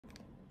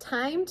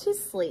Time to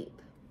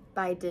Sleep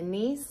by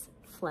Denise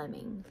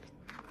Fleming.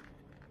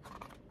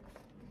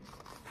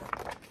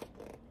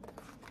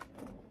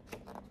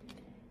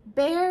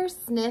 Bear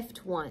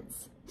sniffed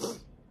once.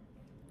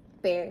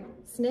 Bear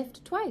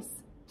sniffed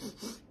twice.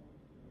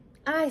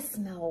 I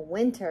smell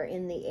winter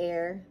in the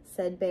air,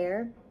 said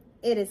Bear.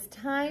 It is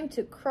time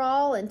to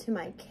crawl into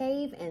my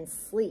cave and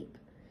sleep.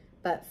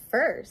 But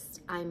first,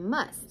 I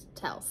must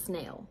tell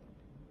Snail.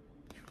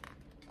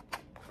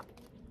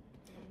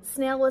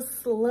 Snail was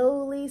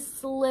slowly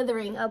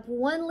slithering up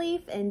one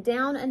leaf and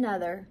down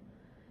another.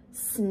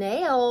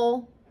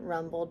 Snail,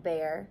 rumbled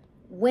Bear,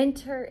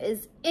 winter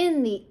is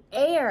in the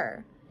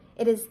air.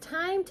 It is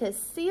time to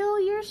seal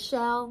your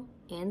shell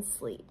and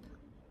sleep.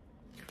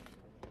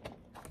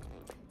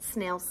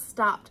 Snail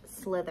stopped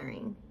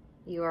slithering.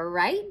 You are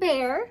right,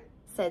 Bear,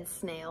 said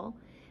Snail.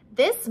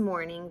 This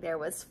morning there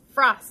was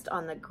frost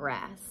on the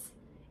grass.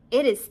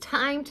 It is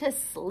time to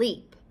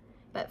sleep,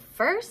 but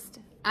first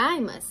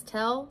I must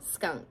tell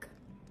Skunk.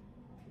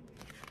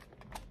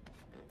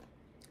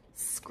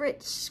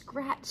 Scritch,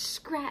 scratch,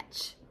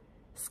 scratch.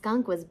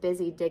 Skunk was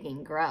busy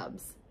digging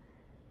grubs.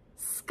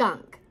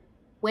 Skunk,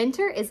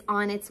 winter is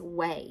on its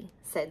way,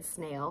 said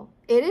Snail.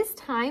 It is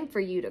time for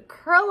you to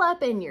curl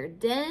up in your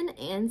den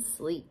and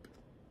sleep.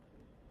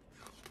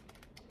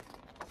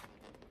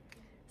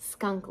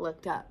 Skunk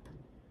looked up.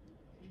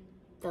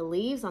 The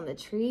leaves on the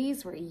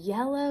trees were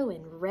yellow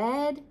and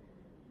red.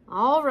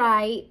 All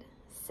right,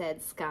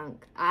 said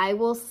Skunk, I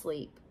will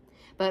sleep.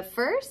 But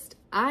first,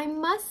 I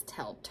must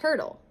tell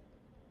Turtle.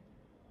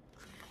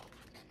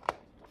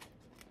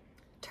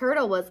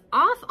 Turtle was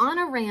off on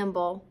a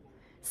ramble.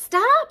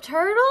 Stop,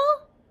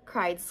 Turtle,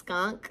 cried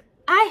Skunk.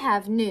 I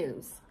have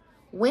news.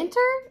 Winter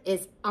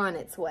is on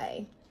its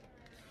way.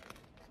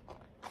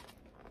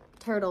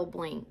 Turtle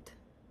blinked.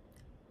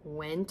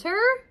 Winter?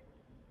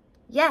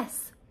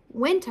 Yes,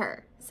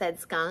 winter, said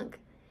Skunk.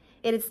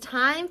 It is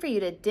time for you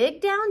to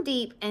dig down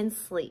deep and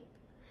sleep.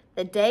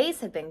 The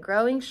days have been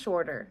growing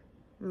shorter,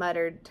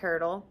 muttered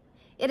Turtle.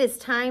 It is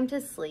time to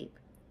sleep.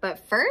 But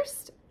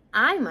first,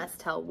 I must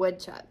tell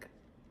Woodchuck.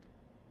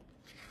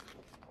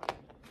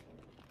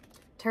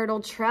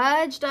 Turtle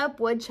trudged up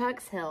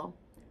Woodchuck's hill.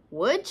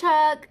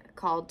 Woodchuck,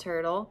 called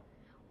Turtle,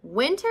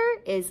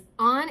 winter is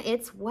on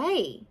its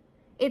way.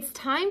 It's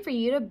time for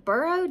you to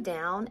burrow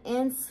down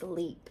and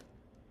sleep.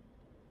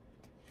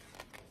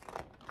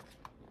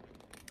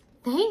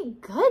 Thank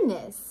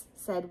goodness,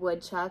 said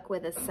Woodchuck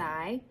with a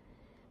sigh.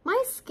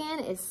 My skin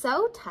is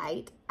so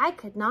tight, I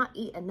could not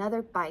eat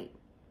another bite.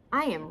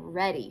 I am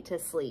ready to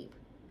sleep.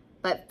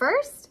 But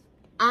first,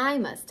 I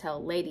must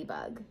tell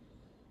Ladybug.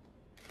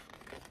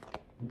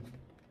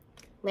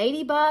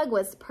 Ladybug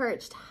was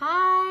perched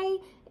high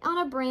on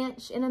a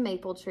branch in a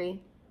maple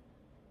tree.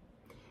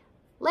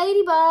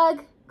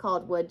 Ladybug,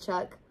 called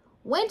Woodchuck,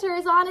 winter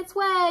is on its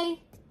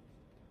way.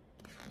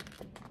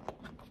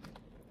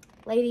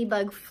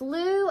 Ladybug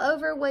flew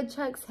over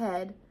Woodchuck's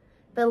head.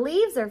 The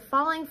leaves are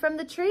falling from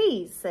the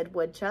trees, said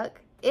Woodchuck.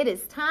 It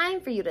is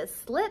time for you to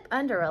slip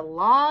under a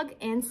log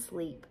and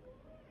sleep.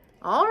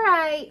 All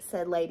right,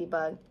 said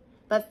Ladybug,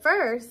 but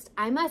first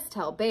I must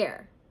tell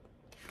Bear.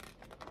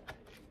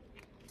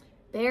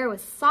 Bear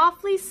was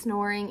softly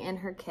snoring in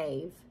her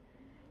cave.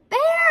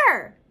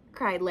 Bear,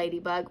 cried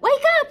Ladybug,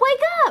 wake up,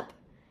 wake up!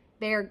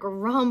 Bear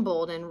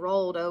grumbled and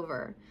rolled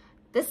over.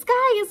 The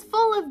sky is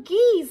full of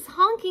geese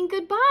honking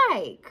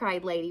goodbye,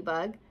 cried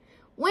Ladybug.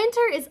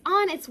 Winter is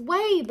on its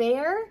way,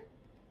 Bear.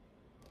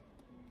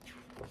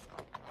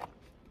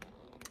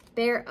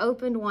 Bear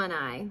opened one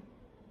eye.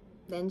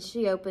 Then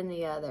she opened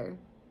the other.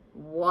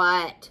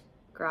 What?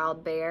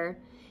 Growled Bear.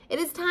 It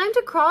is time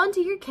to crawl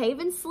into your cave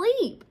and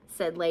sleep,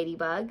 said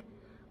Ladybug.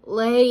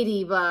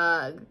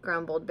 Ladybug,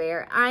 grumbled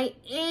Bear, I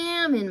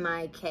am in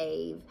my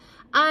cave.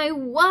 I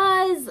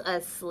was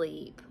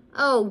asleep.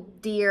 Oh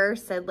dear,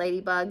 said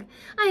Ladybug.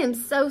 I am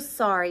so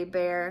sorry,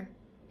 Bear.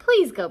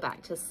 Please go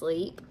back to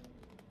sleep.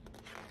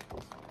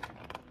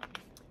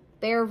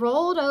 Bear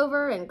rolled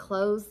over and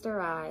closed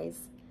her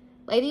eyes.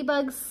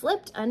 Ladybug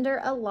slipped under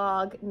a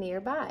log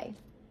nearby.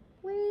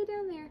 Way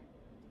down there.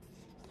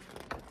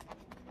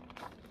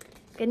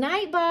 Good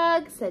night,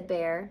 Bug, said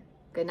Bear.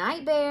 Good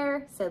night,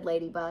 Bear, said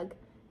Ladybug.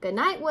 Good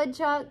night,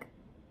 Woodchuck.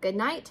 Good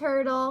night,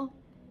 Turtle.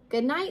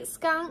 Good night,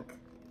 Skunk.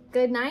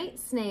 Good night,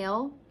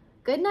 Snail.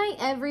 Good night,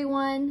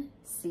 everyone.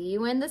 See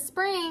you in the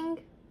spring.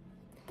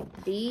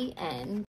 The end.